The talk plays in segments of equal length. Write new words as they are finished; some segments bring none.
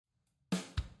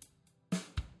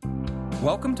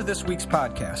Welcome to this week's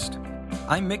podcast.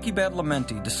 I'm Mickey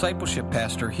Badalamenti, Discipleship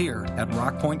Pastor here at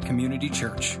Rock Point Community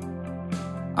Church.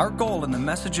 Our goal in the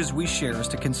messages we share is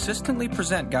to consistently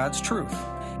present God's truth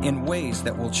in ways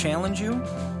that will challenge you,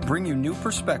 bring you new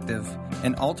perspective,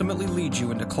 and ultimately lead you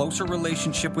into closer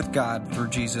relationship with God through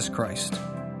Jesus Christ.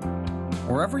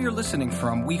 Wherever you're listening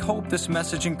from, we hope this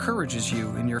message encourages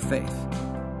you in your faith.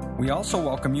 We also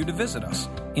welcome you to visit us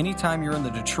anytime you're in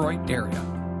the Detroit area.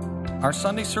 Our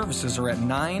Sunday services are at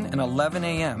 9 and 11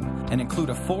 a.m. and include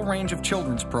a full range of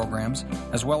children's programs,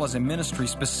 as well as a ministry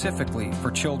specifically for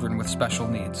children with special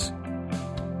needs.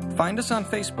 Find us on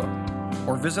Facebook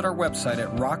or visit our website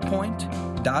at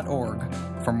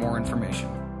rockpoint.org for more information.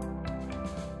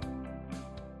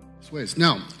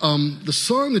 Now, the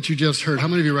song that you just heard, how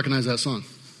many of you recognize that song?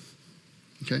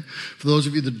 Okay. For those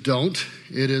of you that don't,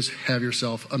 it is Have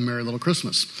Yourself a Merry Little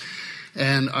Christmas.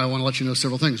 And I want to let you know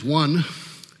several things. One,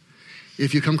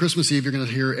 if you come Christmas Eve, you're going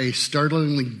to hear a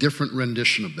startlingly different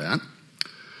rendition of that.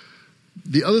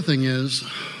 The other thing is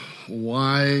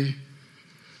why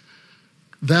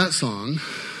that song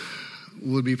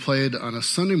would be played on a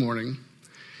Sunday morning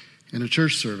in a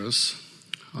church service.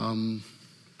 You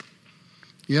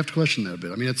have to question that a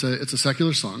bit. I mean, it's a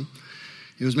secular song.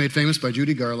 It was made famous by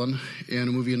Judy Garland in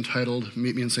a movie entitled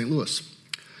Meet Me in St. Louis.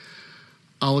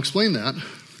 I'll explain that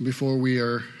before we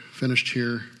are finished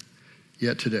here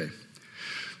yet today.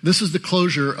 This is the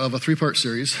closure of a three-part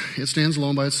series. It stands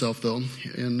alone by itself, though,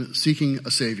 in Seeking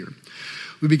a Savior.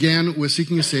 We began with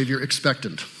Seeking a Savior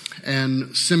expectant,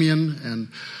 and Simeon and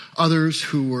others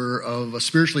who were of a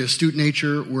spiritually astute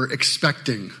nature were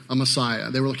expecting a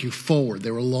Messiah. They were looking forward. They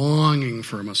were longing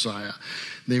for a Messiah.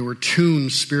 They were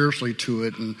tuned spiritually to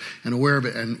it and aware of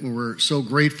it, and were so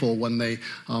grateful when they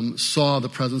saw the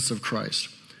presence of Christ.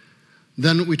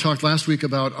 Then we talked last week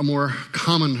about a more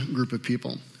common group of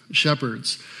people,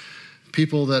 shepherds,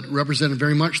 people that represented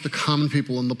very much the common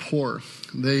people and the poor.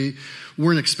 They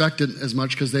weren't expected as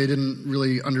much because they didn't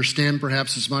really understand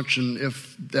perhaps as much, and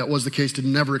if that was the case,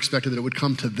 never expected that it would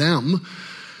come to them.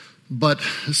 But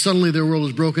suddenly their world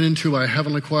was broken into by a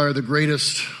heavenly choir, the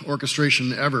greatest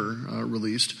orchestration ever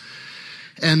released,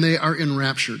 and they are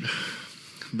enraptured.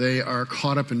 They are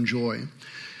caught up in joy,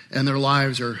 and their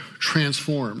lives are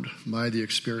transformed by the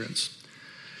experience.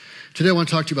 Today I want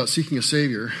to talk to you about seeking a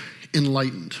Savior,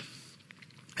 enlightened.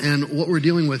 And what we're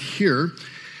dealing with here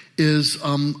is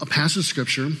a passage of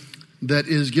Scripture that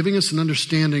is giving us an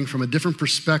understanding from a different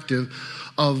perspective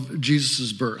of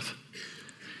Jesus' birth.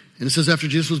 And it says after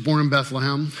Jesus was born in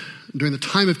Bethlehem during the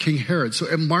time of King Herod. So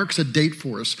it marks a date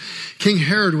for us. King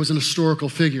Herod was an historical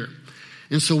figure.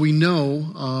 And so we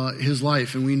know his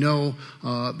life, and we know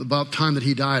about the time that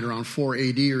he died, around 4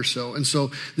 AD or so. And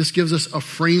so this gives us a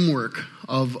framework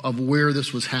of where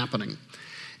this was happening.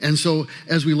 And so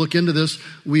as we look into this,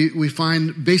 we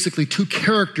find basically two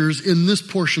characters in this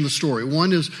portion of the story.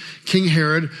 One is King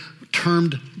Herod,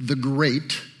 termed the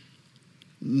Great.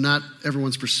 Not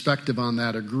everyone's perspective on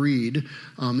that agreed.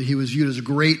 He was viewed as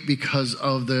great because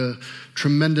of the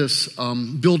tremendous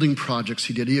building projects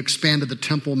he did. He expanded the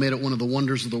temple, made it one of the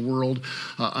wonders of the world,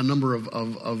 a number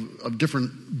of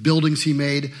different buildings he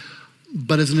made.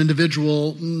 But as an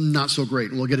individual, not so great.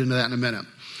 And we'll get into that in a minute.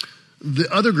 The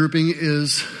other grouping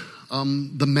is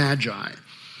the Magi.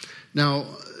 Now,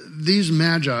 these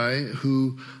Magi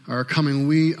who are coming,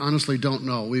 we honestly don't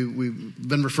know. We've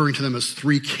been referring to them as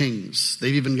three kings.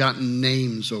 They've even gotten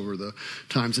names over the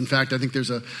times. In fact, I think there's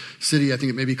a city, I think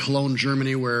it may be Cologne,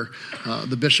 Germany, where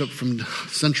the bishop from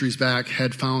centuries back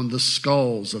had found the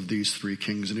skulls of these three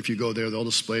kings. And if you go there, they'll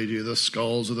display to you the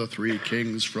skulls of the three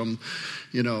kings from,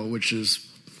 which is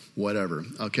whatever,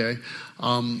 okay?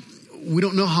 We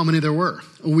don't know how many there were.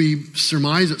 We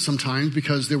surmise it sometimes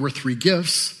because there were three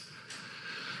gifts.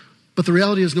 But the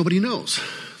reality is nobody knows.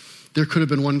 There could have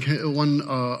been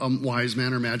one wise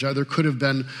man or magi. There could have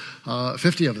been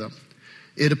 50 of them.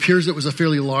 It appears it was a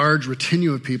fairly large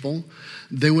retinue of people.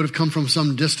 They would have come from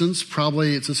some distance.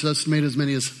 Probably it's estimated as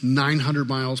many as 900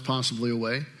 miles possibly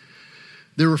away.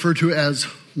 They're referred to as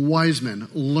wise men,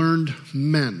 learned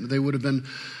men. They would have been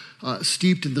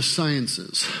steeped in the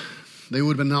sciences. They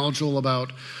would have been knowledgeable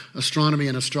about astronomy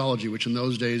and astrology, which in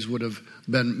those days would have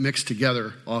been mixed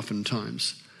together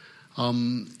oftentimes.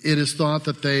 It is thought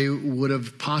that they would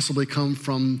have possibly come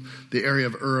from the area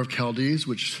of Ur of Chaldees,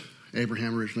 which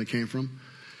Abraham originally came from,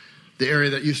 the area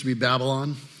that used to be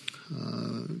Babylon,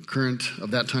 current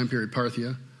of that time period,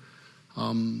 Parthia.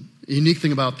 The unique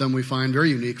thing about them we find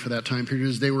very unique for that time period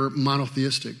is they were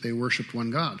monotheistic. They worshipped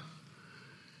one God.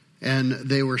 And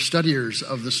they were studiers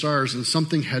of the stars, and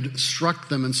something had struck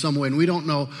them in some way. And we don't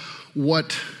know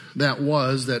what that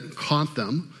was that caught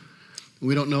them.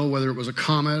 We don't know whether it was a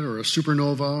comet or a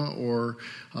supernova or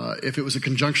if it was a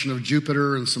conjunction of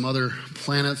Jupiter and some other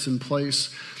planets in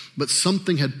place, but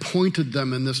something had pointed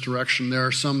them in this direction. There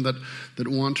are some that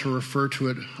want to refer to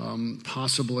it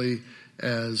possibly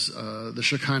as the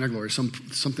Shekinah glory,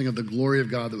 something of the glory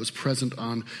of God that was present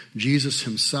on Jesus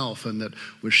himself and that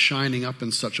was shining up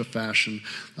in such a fashion.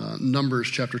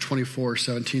 Numbers chapter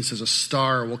 24:17 says, a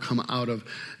star will come out of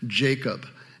Jacob.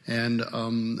 And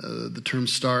the term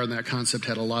star and that concept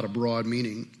had a lot of broad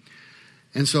meaning.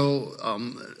 And so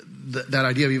that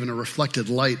idea of even a reflected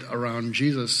light around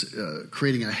Jesus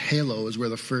creating a halo is where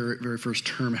the very first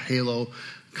term halo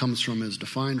comes from, is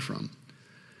defined from.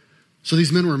 So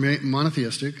these men were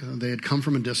monotheistic. They had come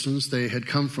from a distance. They had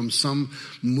come from some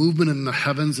movement in the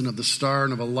heavens and of the star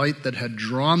and of a light that had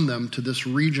drawn them to this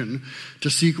region to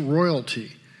seek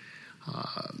royalty.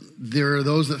 There are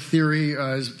those that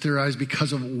theorize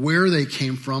because of where they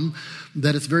came from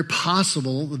that it's very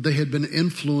possible that they had been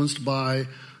influenced by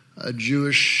a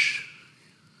Jewish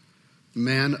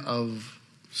man of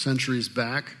centuries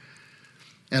back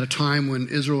at a time when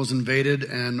Israel was invaded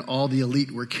and all the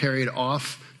elite were carried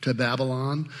off to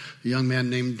Babylon. A young man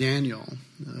named Daniel,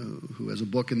 who has a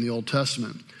book in the Old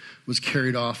Testament, was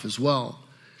carried off as well.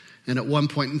 And at one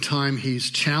point in time,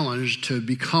 he's challenged to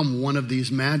become one of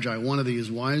these magi, one of these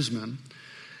wise men.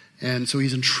 And so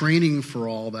he's in training for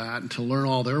all that and to learn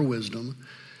all their wisdom.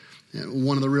 And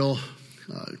one of the real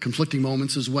conflicting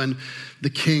moments is when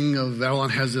the king of Babylon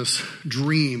has this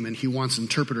dream and he wants an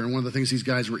interpreter. And one of the things these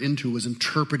guys were into was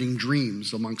interpreting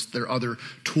dreams amongst their other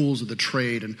tools of the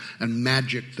trade and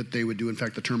magic that they would do. In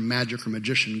fact, the term magic or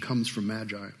magician comes from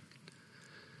magi.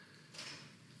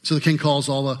 So the king calls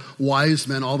all the wise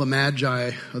men, all the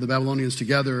magi of the Babylonians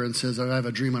together and says, I have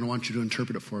a dream, I want you to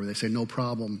interpret it for me. They say, no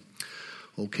problem.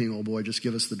 Oh, king, oh boy, just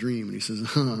give us the dream. And he says,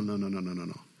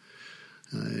 no.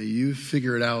 You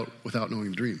figure it out without knowing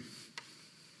the dream.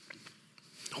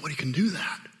 Nobody can do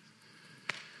that.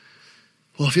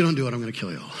 Well, if you don't do it, I'm going to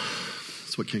kill you all.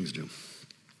 That's what kings do.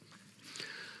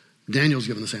 Daniel's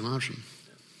given the same option.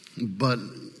 But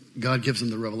God gives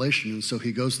him the revelation, and so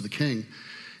he goes to the king.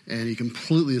 And he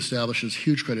completely establishes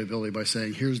huge credibility by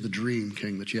saying, here's the dream,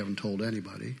 king, that you haven't told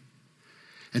anybody.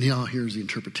 And here's the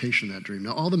interpretation of that dream.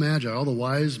 Now, all the magi, all the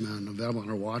wise men of Babylon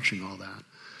are watching all that.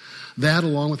 That,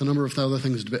 along with a number of other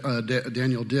things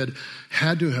Daniel did,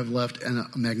 had to have left a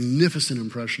magnificent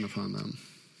impression upon them.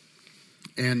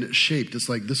 And shaped. It's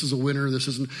like, this is a winner, this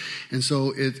isn't. And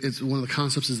so it's one of the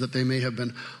concepts is that they may have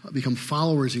become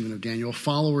followers even of Daniel,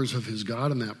 followers of his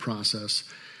God in that process,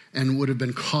 and would have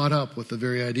been caught up with the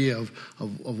very idea of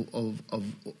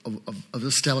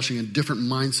establishing a different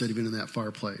mindset even in that far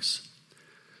place.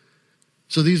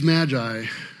 So these magi,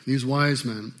 these wise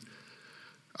men,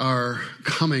 are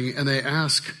coming and they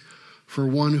ask for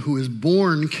one who is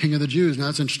born king of the Jews. Now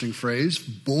that's an interesting phrase,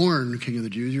 born king of the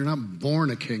Jews. You're not born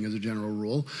a king as a general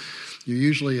rule. You're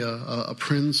usually a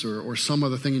prince or some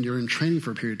other thing and you're in training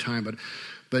for a period of time.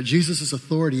 But Jesus'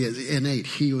 authority is innate.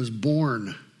 He was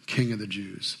born king of the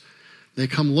Jews. They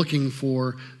come looking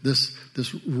for this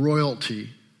royalty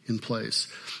in place.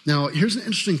 Now, here's an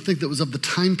interesting thing that was of the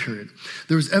time period.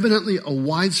 There was evidently a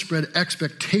widespread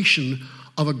expectation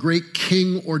of a great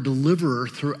king or deliverer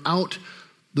throughout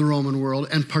the Roman world,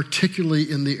 and particularly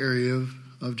in the area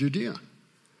of Judea.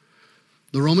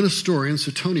 The Roman historian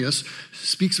Suetonius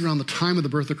speaks around the time of the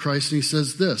birth of Christ, and he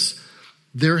says this: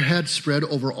 there had spread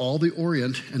over all the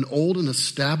Orient an old and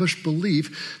established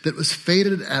belief that was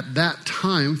fated at that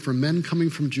time for men coming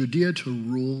from Judea to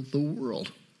rule the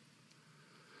world.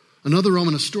 Another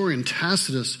Roman historian,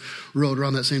 Tacitus, wrote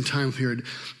around that same time period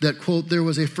that, quote, there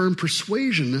was a firm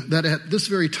persuasion that at this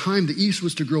very time the East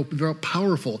was to grow very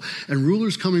powerful and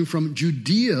rulers coming from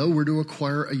Judea were to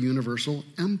acquire a universal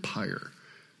empire.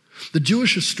 The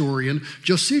Jewish historian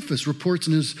Josephus reports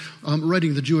in his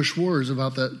writing The Jewish Wars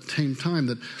about that same time,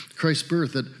 that Christ's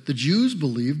birth, that the Jews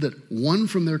believed that one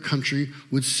from their country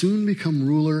would soon become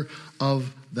ruler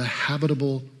of the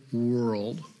habitable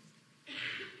world.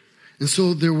 And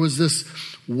so there was this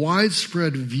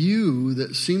widespread view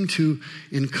that seemed to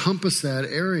encompass that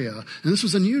area. And this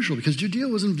was unusual because Judea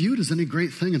wasn't viewed as any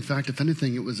great thing. In fact, if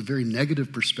anything, it was a very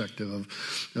negative perspective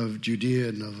of Judea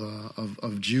and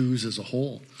of Jews as a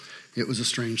whole. It was a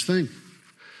strange thing.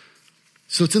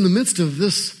 So it's in the midst of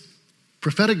this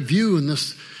prophetic view and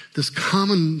this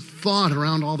common thought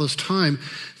around all this time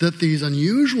that these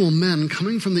unusual men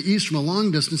coming from the east from a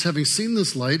long distance, having seen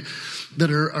this light,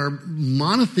 that are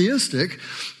monotheistic,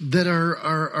 that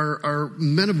are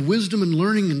men of wisdom and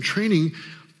learning and training,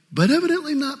 but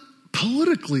evidently not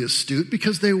politically astute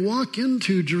because they walk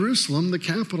into Jerusalem, the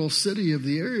capital city of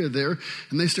the area there,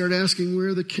 and they start asking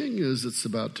where the king is that's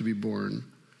about to be born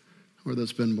or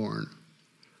that's been born.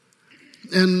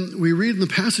 And we read in the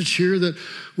passage here that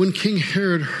when King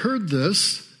Herod heard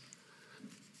this,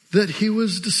 that he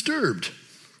was disturbed.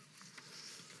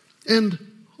 And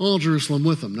all Jerusalem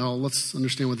with him. Now let's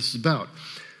understand what this is about.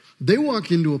 They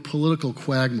walk into a political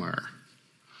quagmire.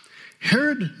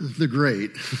 Herod the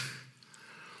Great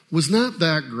was not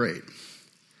that great.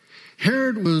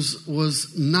 Herod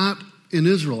was not an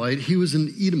Israelite, he was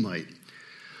an Edomite.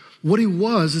 What he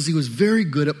was is he was very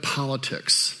good at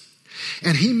politics.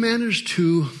 And he managed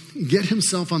to get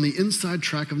himself on the inside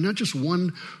track of not just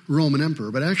one Roman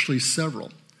emperor, but actually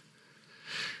several.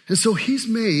 And so he's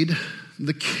made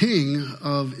the king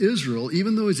of Israel,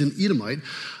 even though he's an Edomite,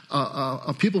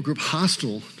 a people group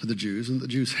hostile to the Jews and the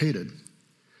Jews hated.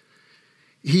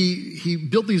 He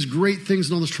built these great things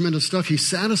and all this tremendous stuff. He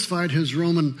satisfied his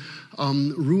Roman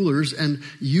rulers and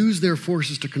used their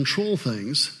forces to control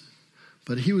things.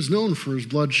 But he was known for his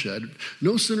bloodshed.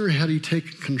 No sooner had he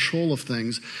taken control of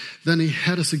things than he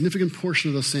had a significant portion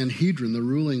of the Sanhedrin, the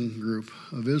ruling group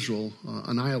of Israel,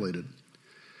 annihilated.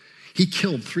 He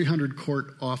killed 300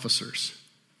 court officers.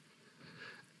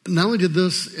 Not only did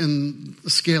this in the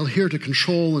scale here to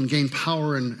control and gain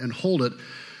power and hold it,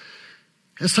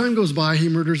 as time goes by, he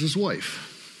murders his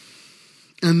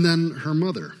wife, and then her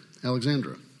mother,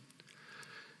 Alexandra,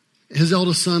 his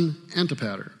eldest son,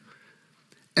 Antipater,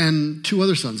 and two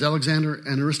other sons, Alexander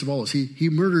and Aristobulus. He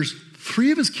murders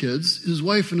 3 of his kids, his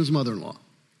wife and his mother-in-law.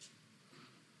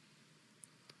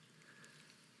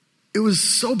 It was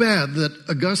so bad that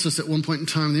Augustus, at one point in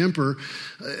time, the emperor,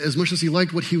 as much as he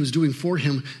liked what he was doing for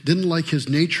him, didn't like his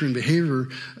nature and behavior,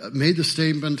 made the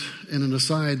statement in an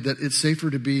aside that it's safer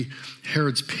to be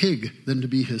Herod's pig than to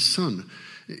be his son.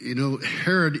 You know,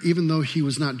 Herod, even though he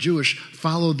was not Jewish,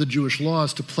 followed the Jewish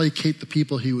laws to placate the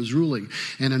people he was ruling.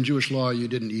 And in Jewish law, you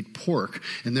didn't eat pork,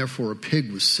 and therefore a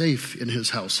pig was safe in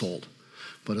his household,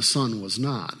 but a son was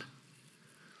not.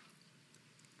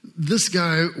 This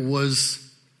guy was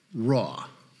raw.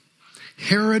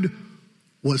 Herod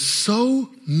was so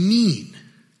mean.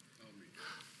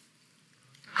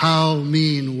 How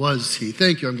mean was he?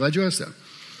 Thank you. I'm glad you asked that.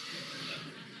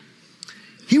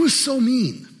 He was so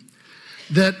mean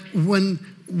that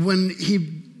when he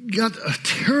got a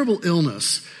terrible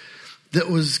illness that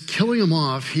was killing him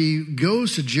off, he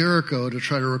goes to Jericho to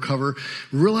try to recover,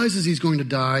 realizes he's going to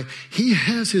die. He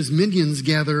has his minions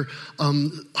gather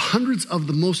hundreds of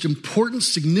the most important,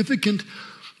 significant,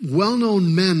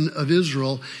 well-known men of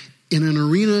Israel in an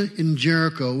arena in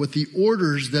Jericho with the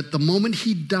orders that the moment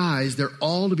he dies, they're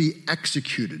all to be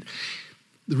executed.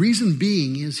 The reason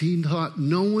being is he thought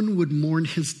no one would mourn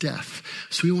his death.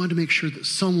 So he wanted to make sure that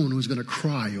someone was going to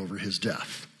cry over his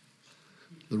death.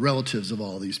 The relatives of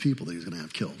all these people that he's going to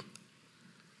have killed.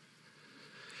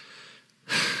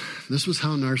 This was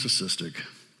how narcissistic.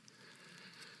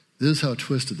 This is how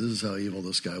twisted, this is how evil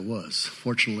this guy was.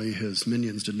 Fortunately, his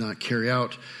minions did not carry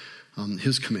out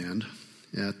his command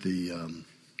at the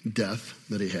death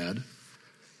that he had.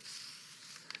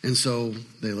 And so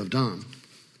they lived on.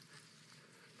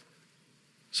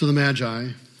 So the Magi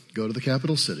go to the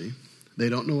capital city. They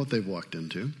don't know what they've walked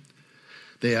into.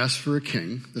 They ask for a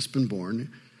king that's been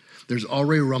born. There's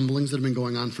already rumblings that have been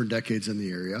going on for decades in the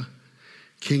area.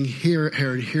 King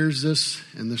Herod hears this,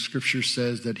 and the scripture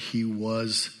says that he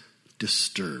was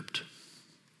disturbed.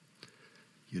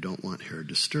 You don't want Herod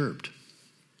disturbed.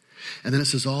 And then it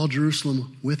says all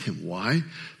Jerusalem with him. Why?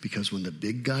 Because when the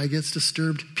big guy gets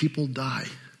disturbed, people die.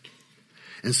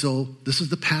 And so this is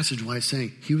the passage why it's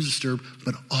saying he was disturbed,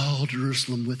 but all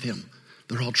Jerusalem with him.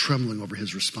 They're all trembling over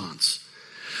his response.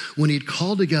 When he'd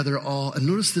called together all, and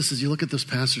notice this as you look at this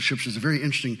passage of scripture, it's very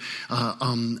interesting.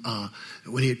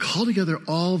 When he had called together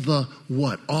all the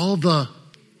what? All the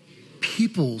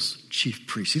people's chief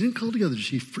priests. He didn't call together the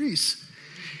chief priests.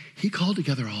 He called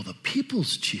together all the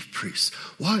people's chief priests.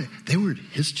 Why? They were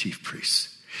his chief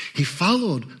priests. He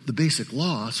followed the basic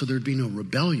law so there'd be no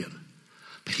rebellion.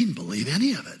 But he didn't believe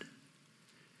any of it.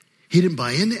 He didn't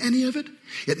buy into any of it.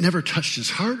 It never touched his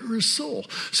heart or his soul.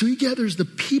 So he gathers the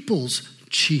people's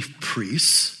chief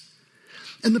priests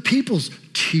and the people's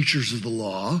teachers of the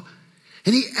law,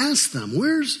 and he asks them,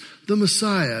 where's the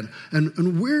Messiah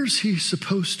and where's he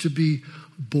supposed to be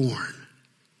born?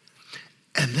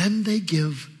 And then they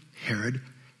give Herod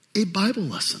a Bible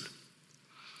lesson.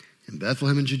 In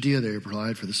Bethlehem in Judea they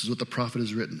replied, for this is what the prophet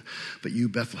has written. But you,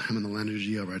 Bethlehem, in the land of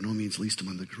Judea, are by no means least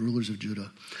among the rulers of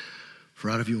Judah. For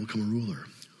out of you will come a ruler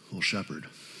who will shepherd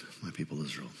my people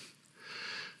Israel.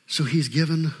 So he's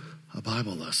given a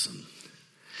Bible lesson.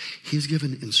 He's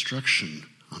given instruction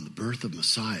on the birth of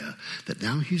Messiah that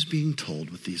now he's being told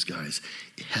with these guys,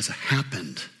 it has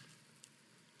happened.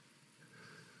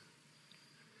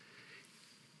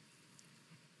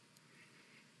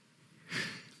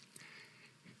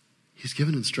 He's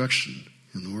given instruction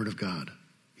in the Word of God.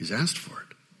 He's asked for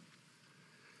it.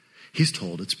 He's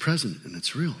told it's present and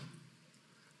it's real.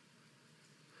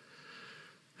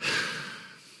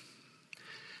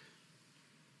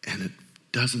 And it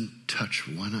doesn't touch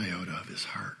one iota of his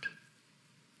heart.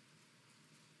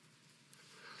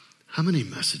 How many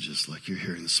messages like you're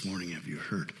hearing this morning have you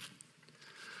heard?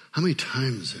 How many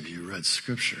times have you read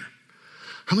Scripture?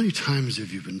 How many times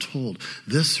have you been told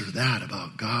this or that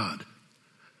about God?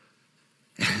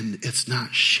 And it's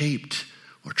not shaped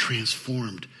or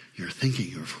transformed your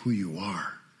thinking of who you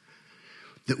are.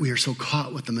 That we are so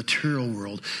caught with the material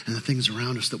world and the things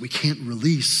around us that we can't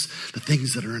release the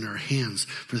things that are in our hands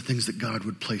for the things that God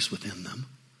would place within them.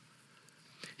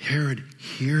 Herod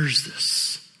hears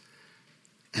this,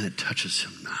 and it touches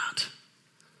him not.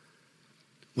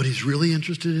 What he's really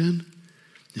interested in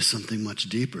is something much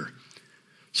deeper.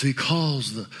 So he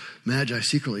calls the Magi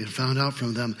secretly and found out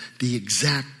from them the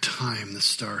exact time the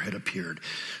star had appeared.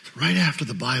 Right after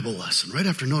the Bible lesson, right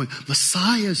after knowing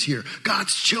Messiah's here,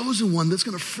 God's chosen one that's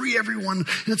going to free everyone,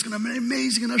 and it's going to be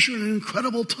amazing and usher in an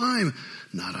incredible time.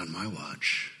 Not on my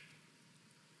watch.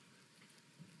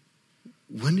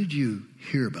 When did you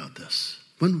hear about this?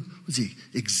 When was the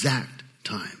exact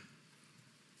time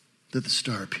that the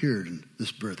star appeared and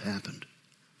this birth happened?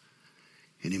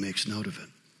 And he makes note of it.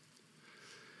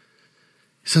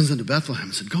 He sends them to Bethlehem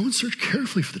and said, go and search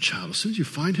carefully for the child. As soon as you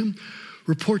find him,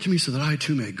 report to me so that I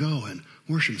too may go and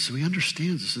worship. So he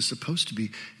understands this is supposed to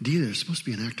be deity. There's supposed to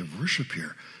be an act of worship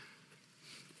here.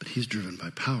 But he's driven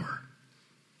by power.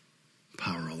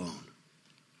 Power alone.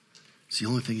 It's the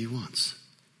only thing he wants.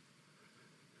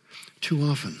 Too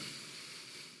often,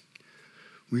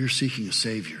 we are seeking a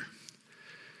savior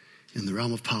in the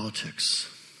realm of politics.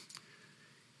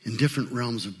 In different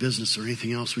realms of business or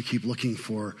anything else, we keep looking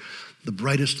for the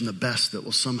brightest and the best that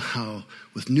will somehow,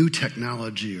 with new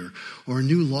technology or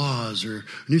new laws or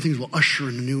new things, will usher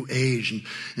in a new age.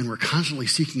 And we're constantly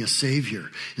seeking a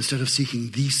savior instead of seeking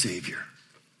the Savior.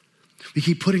 We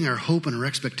keep putting our hope and our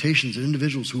expectations in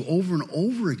individuals who over and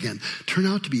over again turn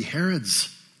out to be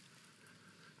Herods.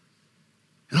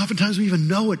 And oftentimes we even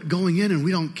know it going in and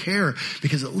we don't care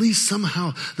because at least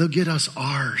somehow they'll get us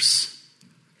ours.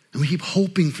 And we keep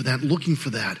hoping for that, looking for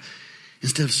that,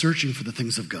 instead of searching for the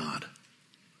things of God.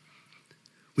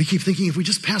 We keep thinking if we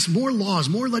just pass more laws,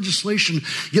 more legislation,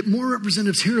 get more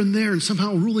representatives here and there, and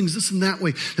somehow rulings this and that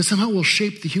way, that somehow will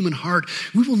shape the human heart.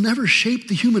 We will never shape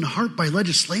the human heart by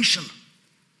legislation.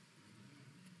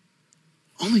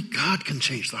 Only God can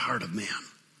change the heart of man.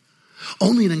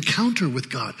 Only an encounter with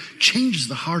God changes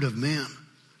the heart of man.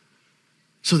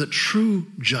 So that true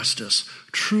justice,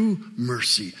 true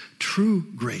mercy, true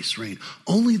grace reign.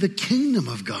 Only the kingdom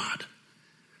of God,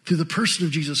 through the person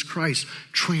of Jesus Christ,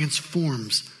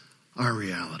 transforms our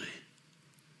reality.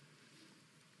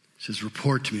 It says,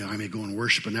 report to me, I may go and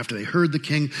worship. And after they heard the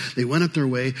king, they went up their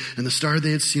way, and the star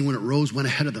they had seen when it rose went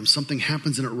ahead of them. Something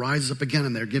happens and it rises up again,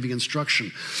 and they're giving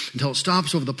instruction until it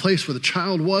stops over the place where the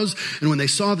child was. And when they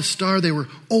saw the star, they were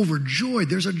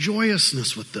overjoyed. There's a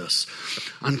joyousness with this.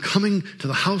 On coming to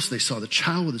the house, they saw the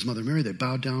child with his mother Mary. They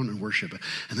bowed down and worshiped.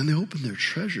 And then they opened their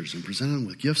treasures and presented him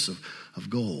with gifts of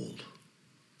gold.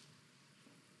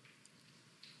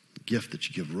 Gift that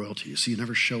you give royalty. You see, you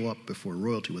never show up before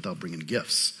royalty without bringing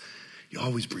gifts. You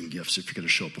always bring gifts if you're going to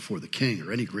show up before the king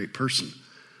or any great person.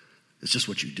 It's just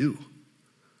what you do.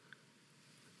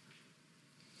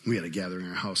 We had a gathering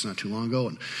in our house not too long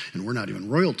ago, and we're not even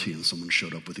royalty, and someone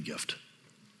showed up with a gift.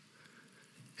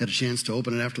 Had a chance to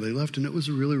open it after they left, and it was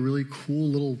a really, really cool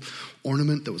little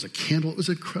ornament that was a candle. It was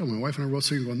incredible. My wife and I were both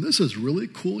sitting going, this is a really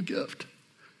cool gift.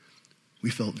 We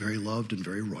felt very loved and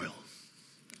very royal.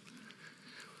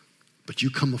 But you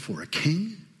come before a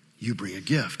king, you bring a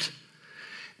gift.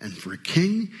 And for a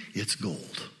king, it's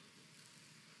gold.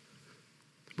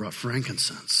 They brought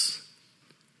frankincense.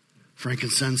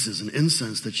 Frankincense is an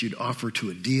incense that you'd offer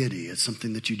to a deity. It's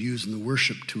something that you'd use in the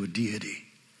worship to a deity.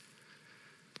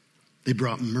 They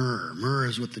brought myrrh. Myrrh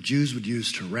is what the Jews would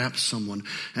use to wrap someone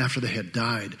after they had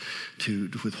died to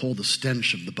withhold the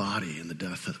stench of the body and the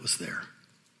death that was there.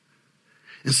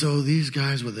 And so these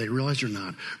guys, whether they realize it or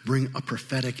not, bring a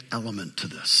prophetic element to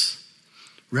this,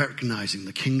 recognizing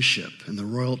the kingship and the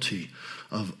royalty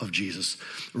of Jesus,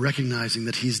 recognizing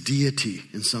that he's deity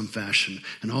in some fashion,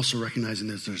 and also recognizing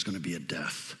that there's going to be a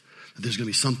death, that there's going to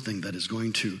be something that is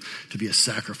going to be a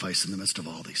sacrifice in the midst of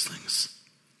all these things.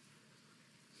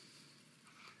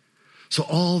 So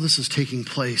all this is taking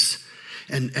place.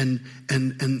 And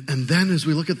then as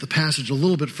we look at the passage a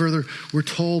little bit further, we're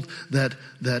told that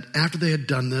after they had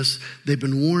done this, they'd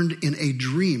been warned in a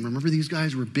dream. Remember, these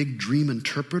guys were big dream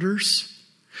interpreters?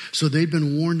 So they'd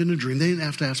been warned in a dream. They didn't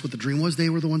have to ask what the dream was. They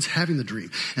were the ones having the dream.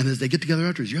 And as they get together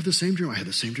afterwards, you have the same dream. I had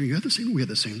the same dream. You have the same. We had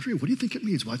the same dream. What do you think it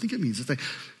means? Well, I think it means that they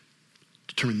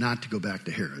determined not to go back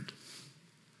to Herod.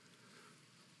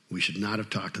 We should not have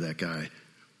talked to that guy.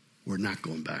 We're not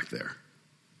going back there.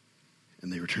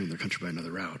 And they return to their country by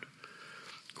another route.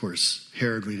 Of course,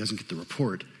 Herod, when he doesn't get the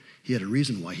report, he had a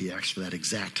reason why he asked for that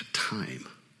exact time.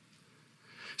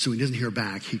 So when he doesn't hear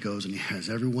back, he goes and he has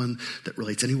everyone that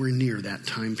relates anywhere near that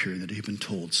time period that he'd been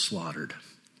told slaughtered,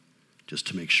 just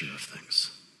to make sure of things.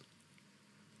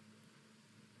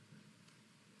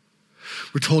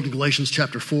 We're told in Galatians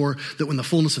chapter 4 that when the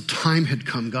fullness of time had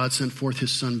come, God sent forth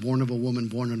his son, born of a woman,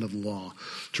 born under the law,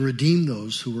 to redeem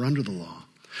those who were under the law.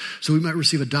 So we might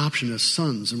receive adoption as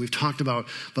sons. And we've talked about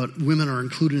women are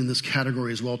included in this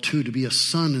category as well, too. To be a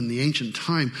son in the ancient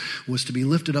time was to be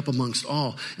lifted up amongst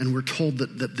all. And we're told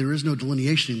that there is no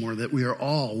delineation anymore, that we are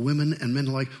all, women and men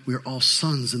alike, we are all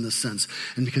sons in this sense.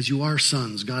 And because you are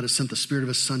sons, God has sent the Spirit of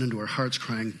his Son into our hearts,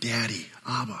 crying, Daddy,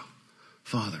 Abba,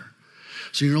 Father.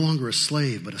 So you're no longer a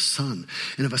slave, but a son.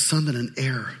 And if a son, then an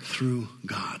heir through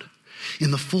God.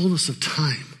 In the fullness of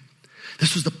time,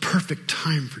 this was the perfect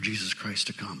time for Jesus Christ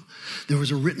to come. There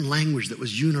was a written language that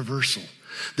was universal.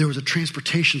 There was a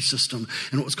transportation system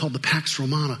and what was called the Pax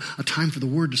Romana, a time for the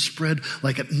word to spread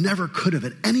like it never could have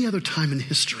at any other time in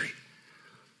history.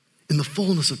 In the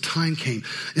fullness of time came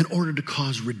in order to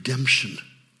cause redemption,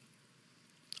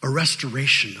 a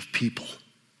restoration of people.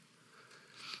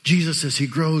 Jesus, as he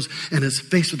grows and is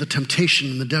faced with the temptation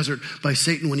in the desert by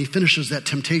Satan, when he finishes that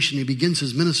temptation, he begins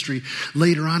his ministry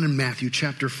later on in Matthew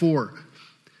chapter 4.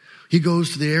 He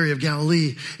goes to the area of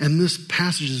Galilee, and this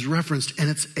passage is referenced, and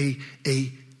it's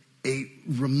a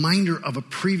reminder of a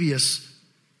previous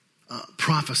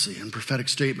prophecy and prophetic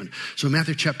statement. So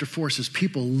Matthew chapter 4 says,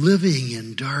 people living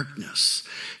in darkness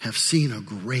have seen a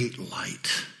great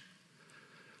light.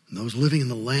 And those living in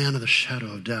the land of the shadow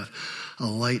of death, a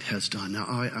light has dawned. Now,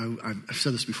 I've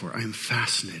said this before. I am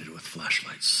fascinated with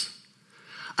flashlights.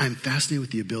 I'm fascinated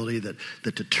with the ability that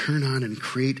to turn on and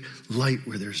create light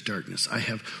where there's darkness. I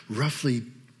have roughly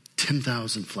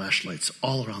 10,000 flashlights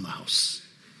all around the house.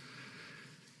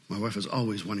 My wife is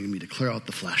always wanting me to clear out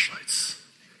the flashlights.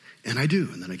 And I do,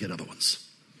 and then I get other ones.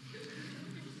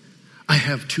 I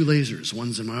have 2 lasers.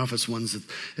 One's in my office, one's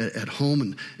at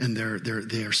home, and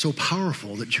they are so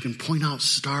powerful that you can point out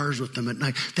stars with them at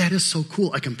night. That is so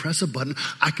cool. I can press a button.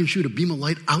 I can shoot a beam of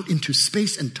light out into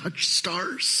space and touch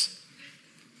stars.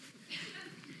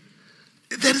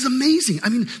 That is amazing. I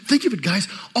mean, think of it, guys.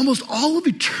 Almost all of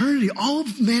eternity, all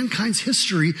of mankind's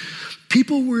history,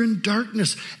 people were in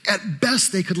darkness. At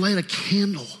best, they could light a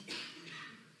candle.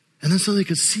 And then so they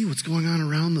could see what's going on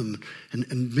around them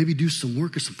and maybe do some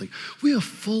work or something. We have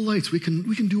full lights. We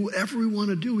can do whatever we want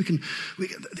to do.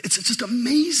 It's just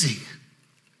amazing.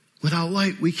 Without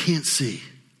light, we can't see.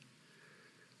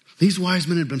 These wise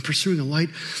men had been pursuing a light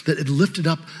that had lifted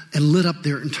up and lit up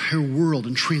their entire world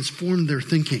and transformed their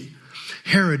thinking.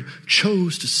 Herod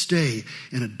chose to stay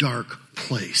in a dark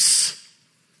place.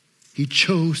 He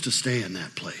chose to stay in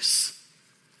that place.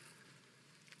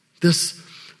 This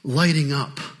lighting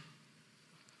up,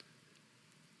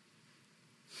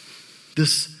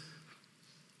 this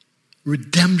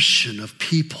redemption of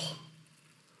people.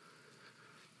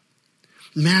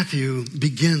 Matthew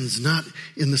begins not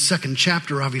in the 2nd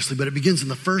chapter, obviously, but it begins in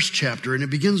the 1st chapter, and it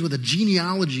begins with a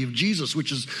genealogy of Jesus,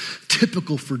 which is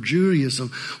typical for Judaism.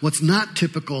 What's not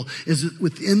typical is that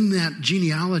within that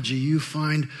genealogy, you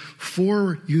find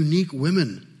 4 unique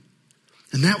women.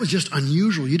 And that was just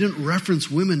unusual. You didn't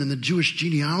reference women in the Jewish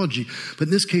genealogy, but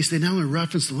in this case, they not only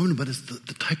reference the women, but it's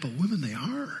the type of women they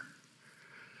are.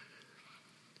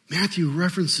 Matthew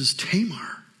references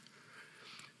Tamar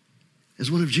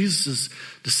as one of Jesus'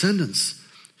 descendants.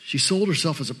 She sold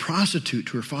herself as a prostitute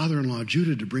to her father-in-law,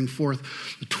 Judah, to bring forth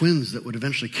the twins that would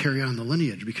eventually carry on the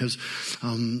lineage because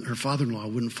her father-in-law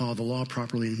wouldn't follow the law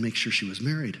properly and make sure she was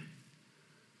married.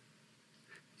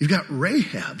 You've got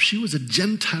Rahab. She was a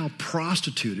Gentile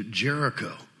prostitute at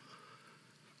Jericho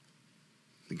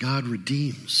that God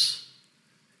redeems.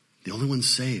 The only one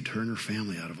saved, her and her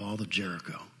family, out of all of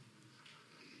Jericho.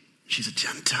 She's a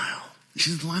Gentile.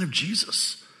 She's in the line of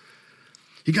Jesus.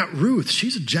 You got Ruth.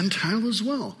 She's a Gentile as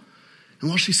well. And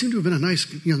while she seemed to have been a nice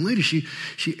young lady,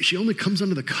 she only comes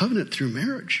under the covenant through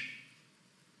marriage.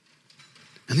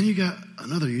 And then you got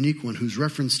another unique one who's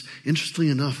referenced, interestingly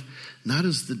enough, not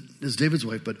as David's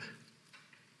wife, but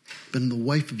been the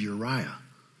wife of Uriah,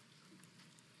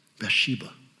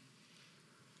 Bathsheba,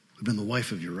 who'd been the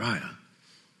wife of Uriah,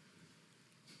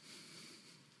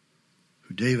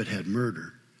 who David had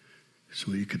murdered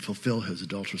so he could fulfill his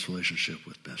adulterous relationship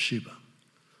with Bathsheba.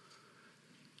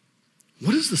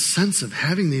 What is the sense of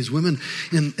having these women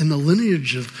in the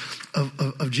lineage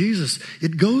of Jesus?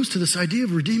 It goes to this idea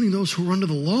of redeeming those who were under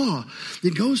the law.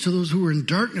 It goes to those who were in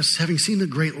darkness, having seen the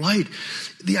great light.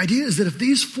 The idea is that if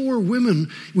these four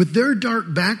women with their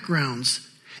dark backgrounds,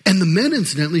 and the men,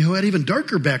 incidentally, who had even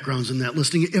darker backgrounds in that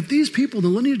listing, if these people in the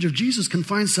lineage of Jesus can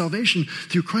find salvation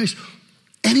through Christ,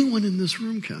 anyone in this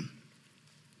room can.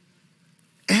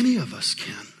 Any of us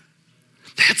can.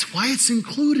 That's why it's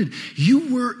included.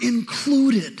 You were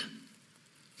included,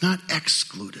 not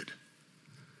excluded.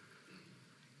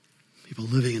 People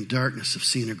living in darkness have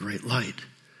seen a great light.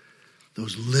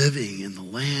 Those living in the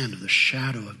land of the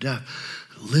shadow of death,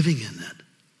 living in it,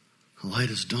 a light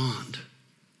has dawned.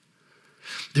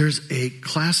 There's a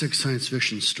classic science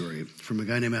fiction story from a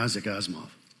guy named Isaac Asimov.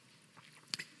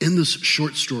 In this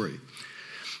short story,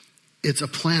 it's a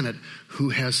planet who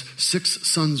has 6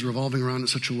 suns revolving around in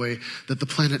such a way that the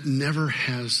planet never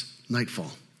has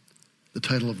nightfall. The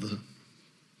title of the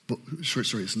short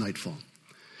story is Nightfall.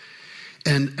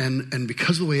 And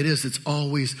because of the way it is, it's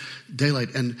always daylight.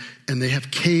 And they have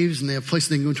caves and they have places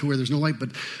they can go into where there's no light,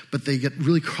 but they get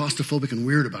really claustrophobic and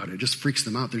weird about it. It just freaks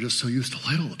them out. They're just so used to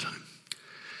light all the time.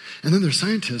 And then their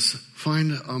scientists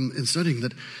find in studying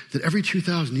that every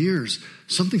 2,000 years,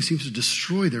 something seems to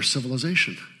destroy their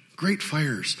civilization. Great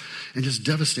fires, and just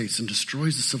devastates and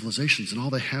destroys the civilizations, and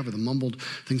all they have are the mumbled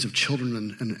things of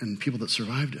children and people that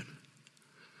survived it.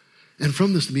 And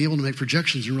from this, to be able to make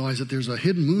projections and realize that there's a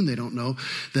hidden moon they don't know,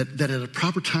 that at a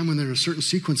proper time when they're in a certain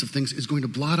sequence of things is going to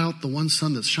blot out the one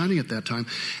sun that's shining at that time,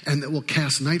 and that will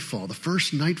cast nightfall. The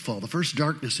first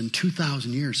darkness in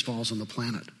 2,000 years falls on the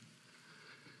planet.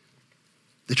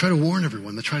 They try to warn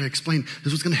everyone. They try to explain, this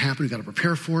is what's going to happen. We've got to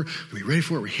prepare for it. We'll be ready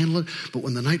for it. We handle it. But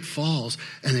when the night falls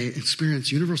and they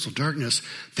experience universal darkness,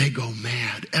 they go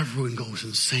mad. Everyone goes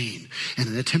insane. And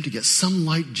in an attempt to get some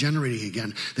light generating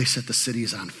again, they set the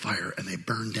cities on fire and they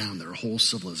burn down their whole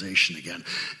civilization again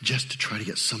just to try to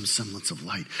get some semblance of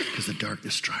light because the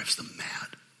darkness drives them mad.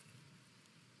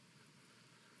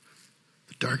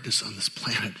 The darkness on this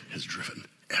planet has driven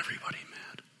everybody mad.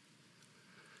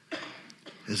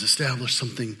 Has established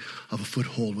something of a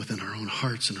foothold within our own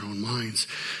hearts and our own minds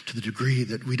to the degree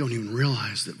that we don't even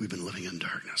realize that we've been living in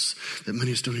darkness, that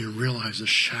many of us don't even realize the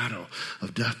shadow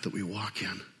of death that we walk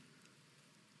in.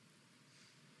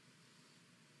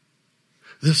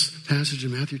 This passage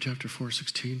in Matthew chapter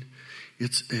 4:16,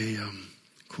 it's a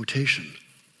quotation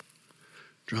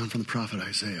drawn from the prophet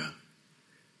Isaiah,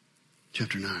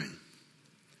 chapter 9.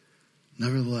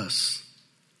 Nevertheless,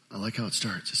 I like how it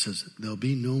starts. It says, there'll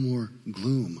be no more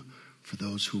gloom for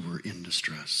those who were in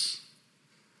distress.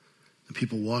 The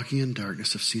people walking in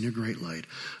darkness have seen a great light,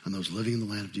 and those living in the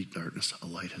land of deep darkness, a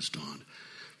light has dawned.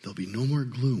 There'll be no more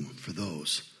gloom for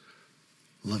those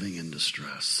living in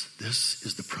distress. This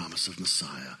is the promise of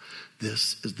Messiah.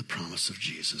 This is the promise of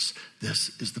Jesus.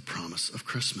 This is the promise of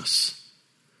Christmas.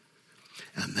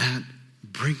 And that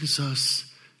brings us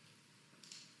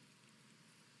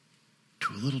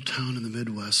to a little town in the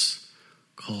Midwest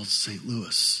called St.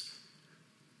 Louis,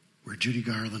 where Judy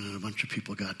Garland and a bunch of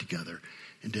people got together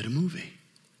and did a movie.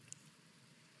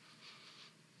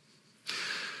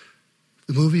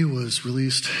 The movie was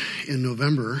released in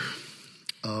November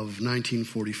of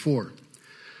 1944.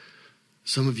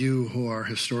 Some of you who are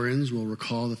historians will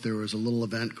recall that there was a little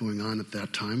event going on at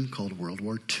that time called World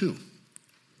War II.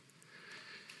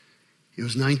 It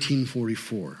was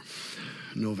 1944,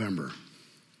 November.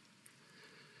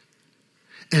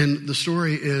 And the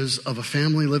story is of a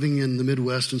family living in the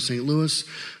Midwest in St. Louis,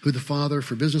 who the father,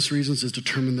 for business reasons, is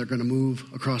determined they're going to move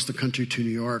across the country to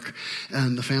New York.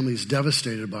 And the family is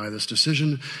devastated by this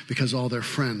decision because all their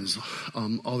friends,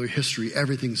 all their history,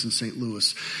 everything's in St.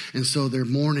 Louis. And so they're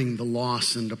mourning the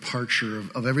loss and departure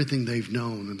of everything they've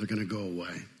known, and they're going to go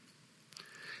away.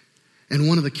 And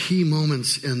one of the key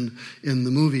moments in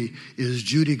the movie is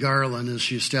Judy Garland, as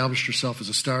she established herself as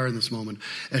a star in this moment,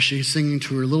 as she's singing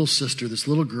to her little sister, this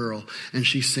little girl, and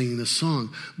she's singing this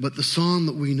song. But the song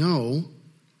that we know,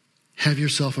 Have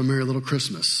Yourself a Merry Little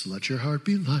Christmas. Let your heart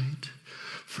be light.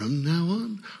 From now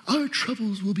on, our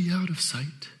troubles will be out of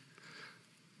sight.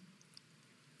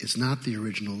 It's not the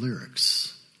original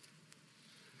lyrics.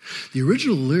 The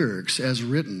original lyrics, as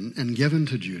written and given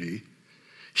to Judy,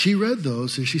 she read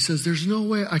those and she says, there's no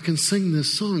way I can sing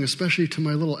this song, especially to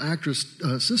my little actress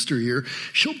sister here.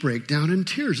 She'll break down in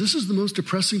tears. This is the most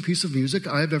depressing piece of music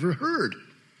I've ever heard.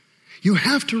 You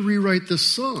have to rewrite this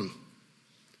song.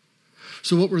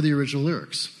 So what were the original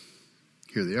lyrics?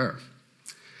 Here they are.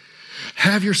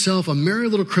 Have yourself a merry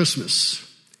little Christmas.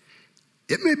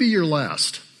 It may be your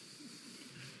last.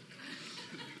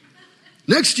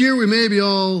 Next year we may be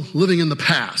all living in the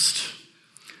past.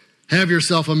 Have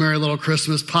yourself a merry little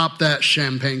Christmas. Pop that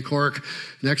champagne cork.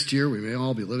 Next year we may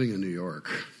all be living in New York.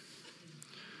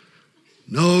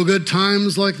 No good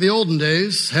times like the olden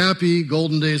days. Happy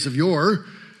golden days of yore.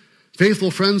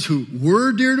 Faithful friends who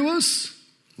were dear to us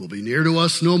will be near to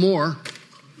us no more.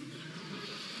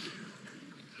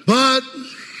 But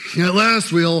at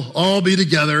last we'll all be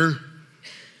together,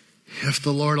 if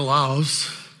the Lord allows.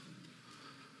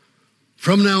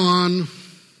 From now on,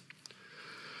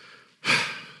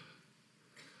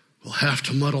 we'll have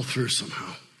to muddle through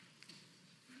somehow.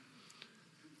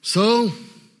 So,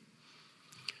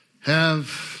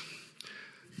 have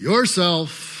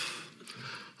yourself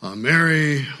a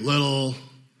merry little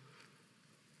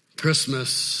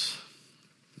Christmas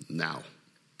now.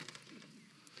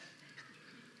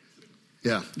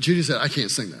 Yeah, Judy said, I can't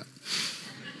sing that.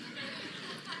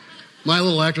 My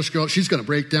little actress girl, she's going to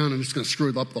break down and it's going to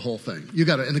screw up the whole thing. You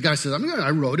got to, and the guy says,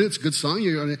 I wrote it. It's a good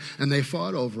song. And they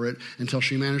fought over it until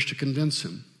she managed to convince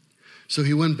him. So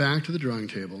he went back to the drawing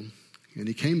table and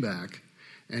he came back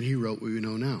and he wrote what we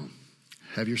know now.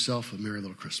 Have yourself a merry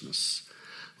little Christmas.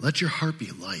 Let your heart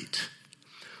be light.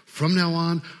 From now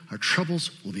on, our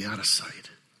troubles will be out of sight.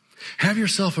 Have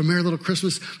yourself a merry little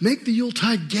Christmas. Make the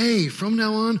Yuletide gay. From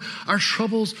now on, our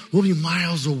troubles will be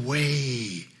miles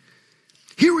away.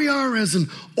 Here we are as in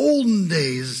olden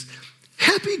days.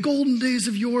 Happy golden days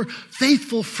of yore.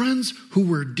 Faithful friends who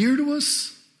were dear to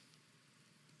us.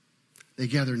 They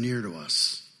gather near to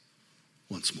us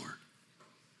once more.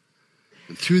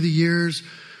 And through the years,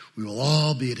 we will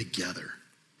all be together.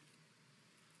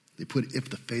 They put, if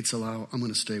the fates allow, I'm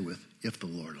going to stay with, if the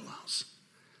Lord allows.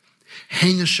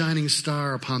 Hang a shining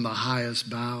star upon the highest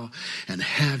bough and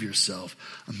have yourself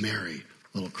a merry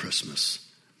little Christmas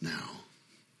now.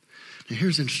 Now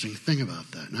here's the interesting thing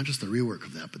about that. Not just the rework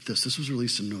of that, but this. This was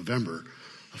released in November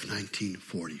of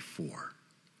 1944.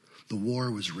 The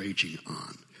war was raging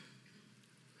on.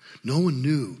 No one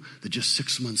knew that just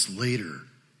 6 months later,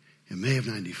 in May of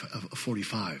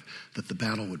 1945, that the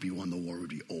battle would be won, the war would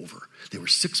be over. They were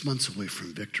 6 months away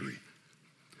from victory.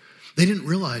 They didn't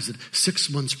realize that 6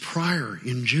 months prior,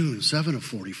 in June 7 of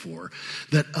 44,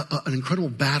 that an incredible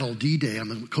battle, D-Day, on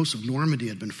the coast of Normandy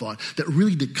had been fought that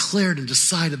really declared and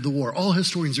decided the war. All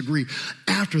historians agree,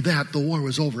 after that, the war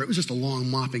was over. It was just a long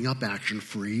mopping up action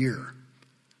for a year.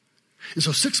 And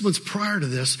so 6 months prior to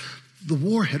this, the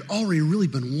war had already really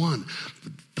been won.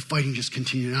 The fighting just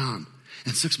continued on.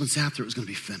 And 6 months after, it was going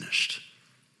to be finished.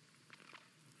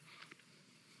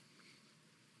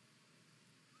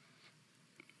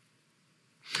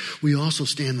 We also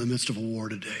stand in the midst of a war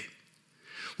today.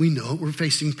 We know we're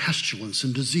facing pestilence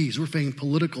and disease. We're facing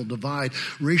political divide,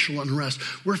 racial unrest.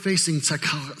 We're facing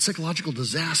psychological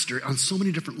disaster on so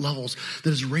many different levels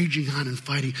that is raging on and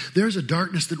fighting. There's a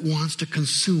darkness that wants to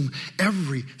consume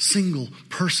every single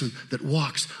person that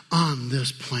walks on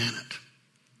this planet.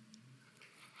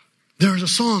 There's a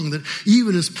song that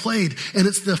even is played, and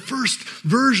it's the first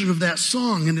version of that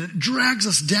song, and it drags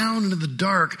us down into the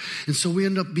dark. And so we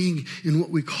end up being in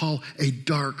what we call a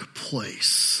dark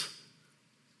place,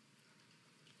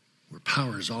 where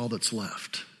power is all that's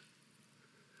left.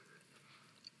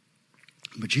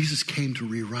 But Jesus came to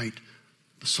rewrite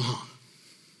the song.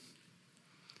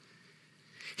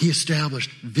 He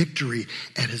established victory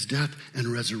at his death and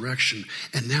resurrection.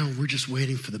 And now we're just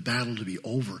waiting for the battle to be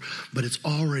over. But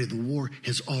the war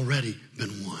has already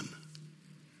been won.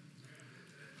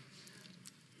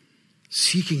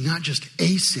 Seeking not just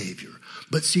a Savior,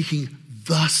 but seeking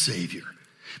the Savior.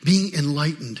 Being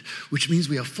enlightened, which means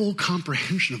we have full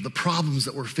comprehension of the problems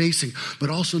that we're facing, but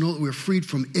also know that we're freed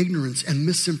from ignorance and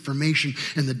misinformation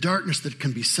and the darkness that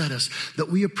can beset us, that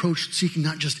we approach seeking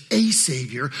not just a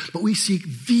Savior, but we seek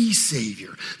the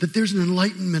Savior, that there's an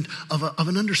enlightenment of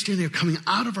an understanding of coming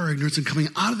out of our ignorance and coming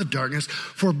out of the darkness,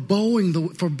 forbearing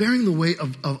the way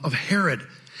of Herod,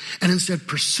 and instead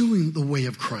pursuing the way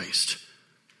of Christ.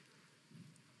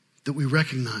 That we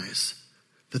recognize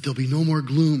that there'll be no more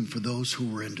gloom for those who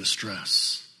were in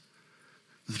distress.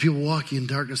 The people walking in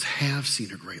darkness have seen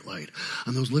a great light.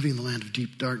 On those living in the land of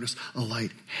deep darkness, a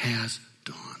light has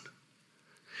dawned.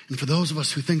 And for those of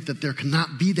us who think that there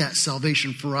cannot be that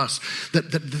salvation for us,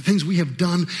 that the things we have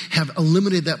done have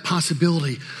eliminated that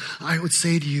possibility, I would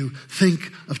say to you,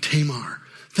 think of Tamar.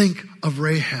 Think of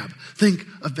Rahab. Think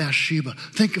of Bathsheba.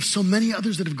 Think of so many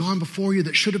others that have gone before you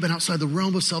that should have been outside the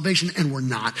realm of salvation and were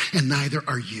not, and neither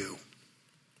are you.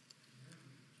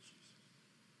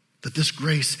 that this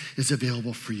grace is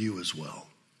available for you as well.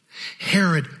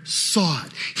 Herod saw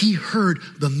it. He heard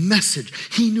the message.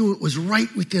 He knew it was right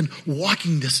within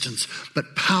walking distance,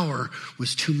 but power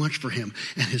was too much for him,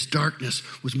 and his darkness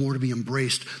was more to be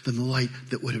embraced than the light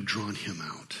that would have drawn him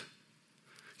out.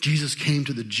 Jesus came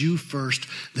to the Jew first,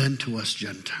 then to us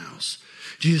Gentiles.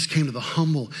 Jesus came to the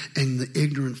humble and the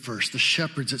ignorant first, the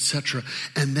shepherds, etc.,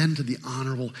 and then to the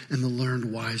honorable and the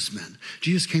learned wise men.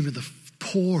 Jesus came to the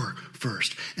poor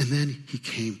first, and then he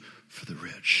came for the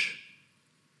rich.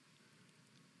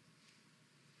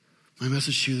 My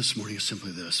message to you this morning is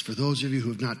simply this. For those of you who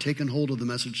have not taken hold of the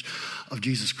message of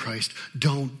Jesus Christ,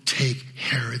 don't take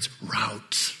Herod's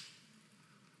route.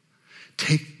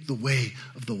 Take the way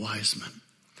of the wise men.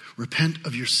 Repent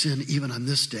of your sin even on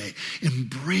this day.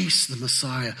 Embrace the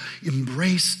Messiah.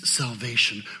 Embrace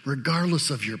salvation,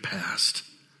 regardless of your past.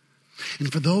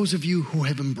 And for those of you who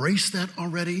have embraced that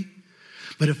already,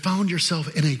 but have found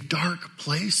yourself in a dark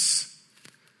place,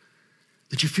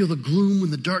 that you feel the gloom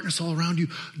and the darkness all around you,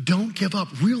 don't give up.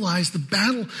 Realize the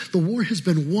war has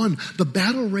been won. The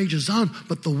battle rages on,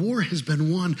 but the war has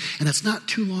been won. And it's not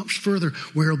too much further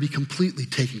where it'll be completely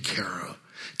taken care of.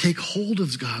 Take hold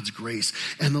of God's grace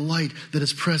and the light that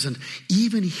is present,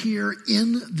 even here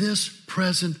in this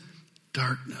present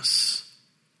darkness.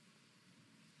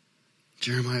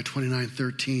 Jeremiah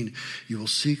 29:13, you will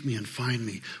seek me and find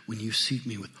me when you seek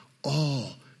me with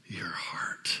all your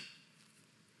heart.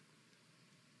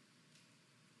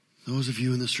 Those of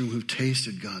you in this room who've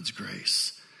tasted God's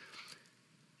grace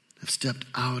have stepped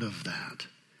out of that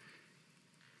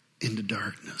into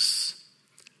darkness.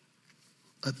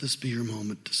 Let this be your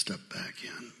moment to step back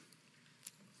in.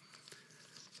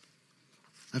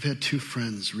 I've had two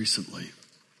friends recently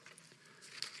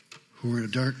who were in a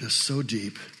darkness so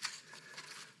deep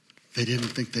they didn't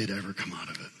think they'd ever come out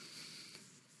of it.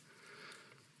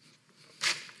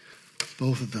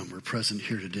 Both of them were present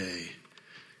here today,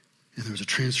 and there was a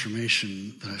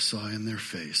transformation that I saw in their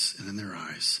face and in their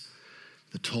eyes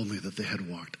that told me that they had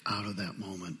walked out of that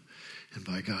moment, and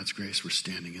by God's grace were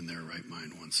standing in their right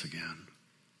mind once again.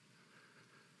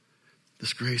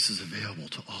 This grace is available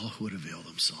to all who would avail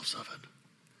themselves of it.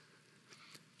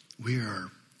 We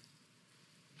are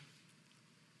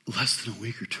less than a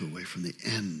week or two away from the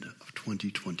end of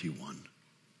 2021.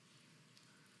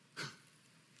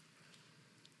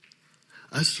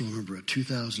 I still remember a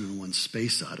 2001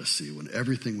 Space Odyssey when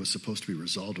everything was supposed to be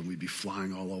resolved and we'd be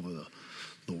flying all over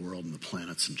the world and the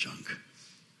planets and junk.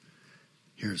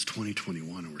 Here it's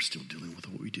 2021 and we're still dealing with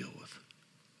what we deal with.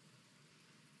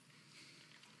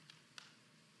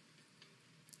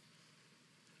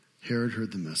 Herod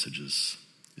heard the messages,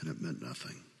 and it meant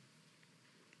nothing.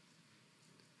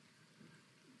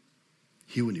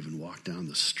 He wouldn't even walk down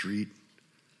the street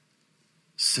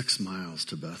 6 miles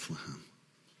to Bethlehem.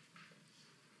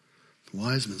 The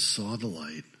wise men saw the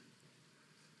light.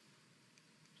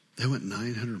 They went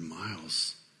 900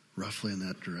 miles, roughly in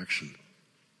that direction.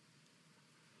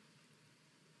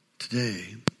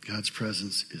 Today, God's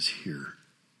presence is here.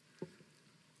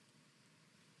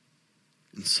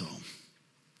 And so,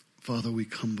 Father, we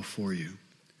come before you.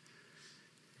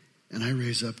 And I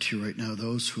raise up to you right now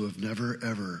those who have never,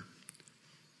 ever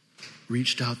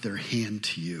reached out their hand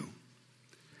to you.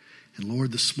 And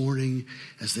Lord, this morning,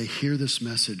 as they hear this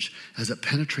message, as it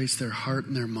penetrates their heart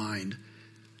and their mind,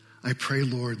 I pray,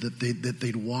 Lord, that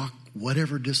they'd walk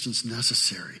whatever distance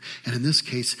necessary. And in this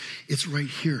case, it's right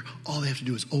here. All they have to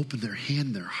do is open their hand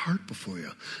and their heart before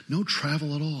you. No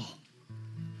travel at all.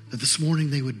 That this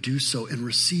morning they would do so and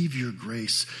receive your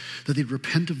grace, that they'd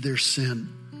repent of their sin,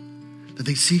 that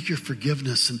they seek your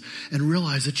forgiveness and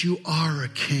realize that you are a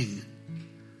king,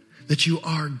 that you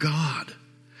are God,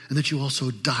 and that you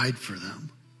also died for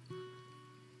them.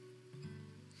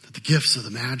 That the gifts of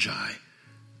the Magi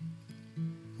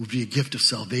would be a gift of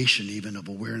salvation, even of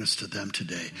awareness to them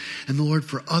today. And the Lord,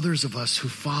 for others of us who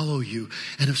follow you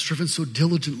and have striven so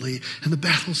diligently, and the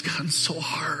battle's gotten so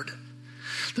hard,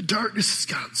 the darkness has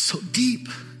gotten so deep,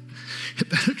 it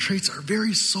penetrates our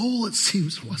very soul, it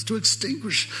seems, wants to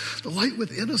extinguish the light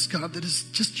within us, God, that is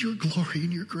just your glory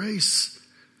and your grace.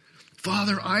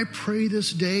 Father, I pray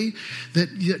this day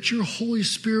that your Holy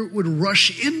Spirit would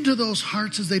rush into those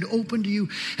hearts as they'd open to you,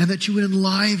 and that you would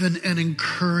enliven and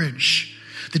encourage,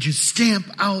 that you stamp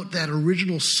out that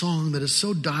original song that is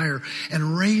so dire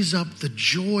and raise up the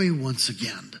joy once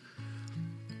again,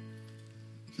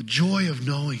 the joy of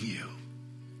knowing you,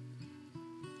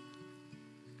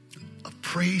 of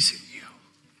praising you,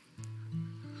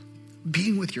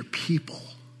 being with your people,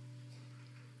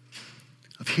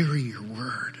 of hearing your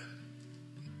word,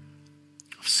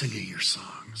 of singing your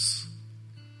songs.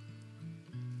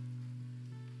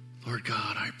 Lord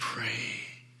God, I pray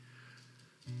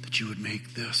that you would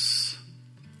make this,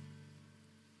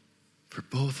 for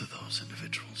both of those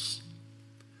individuals,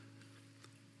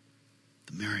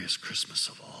 the merriest Christmas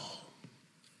of all.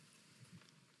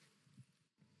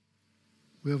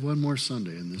 We have one more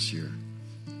Sunday in this year.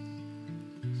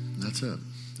 That's it.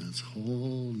 That's a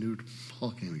whole new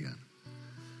ball game again.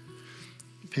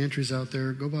 Pantries out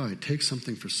there, go by, take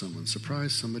something for someone,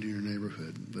 surprise somebody in your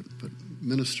neighborhood, but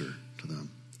minister to them.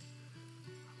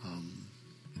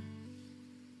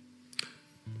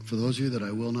 For those of you that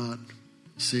I will not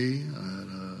see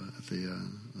at the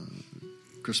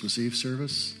Christmas Eve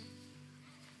service,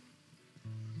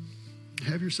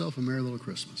 have yourself a merry little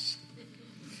Christmas.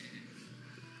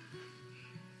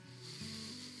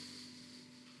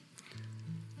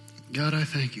 God, I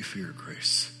thank you for your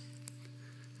grace.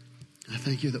 I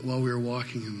thank you that while we were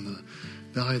walking in the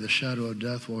valley of the shadow of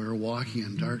death, while we were walking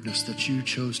in darkness, that you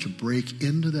chose to break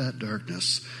into that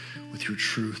darkness with your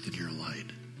truth and your light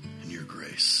and your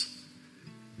grace.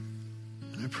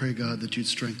 And I pray, God, that you'd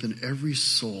strengthen every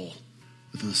soul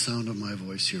within the sound of my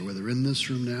voice here, whether in this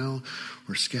room now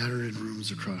or scattered in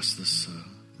rooms across this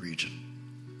region.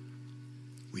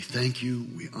 We thank you,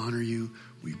 we honor you,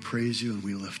 we praise you, and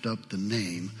we lift up the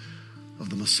name of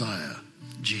the Messiah,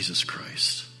 Jesus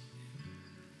Christ.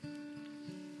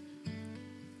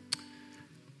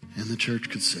 And the church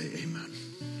could say amen.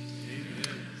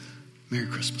 Amen. Merry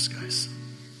Christmas, guys.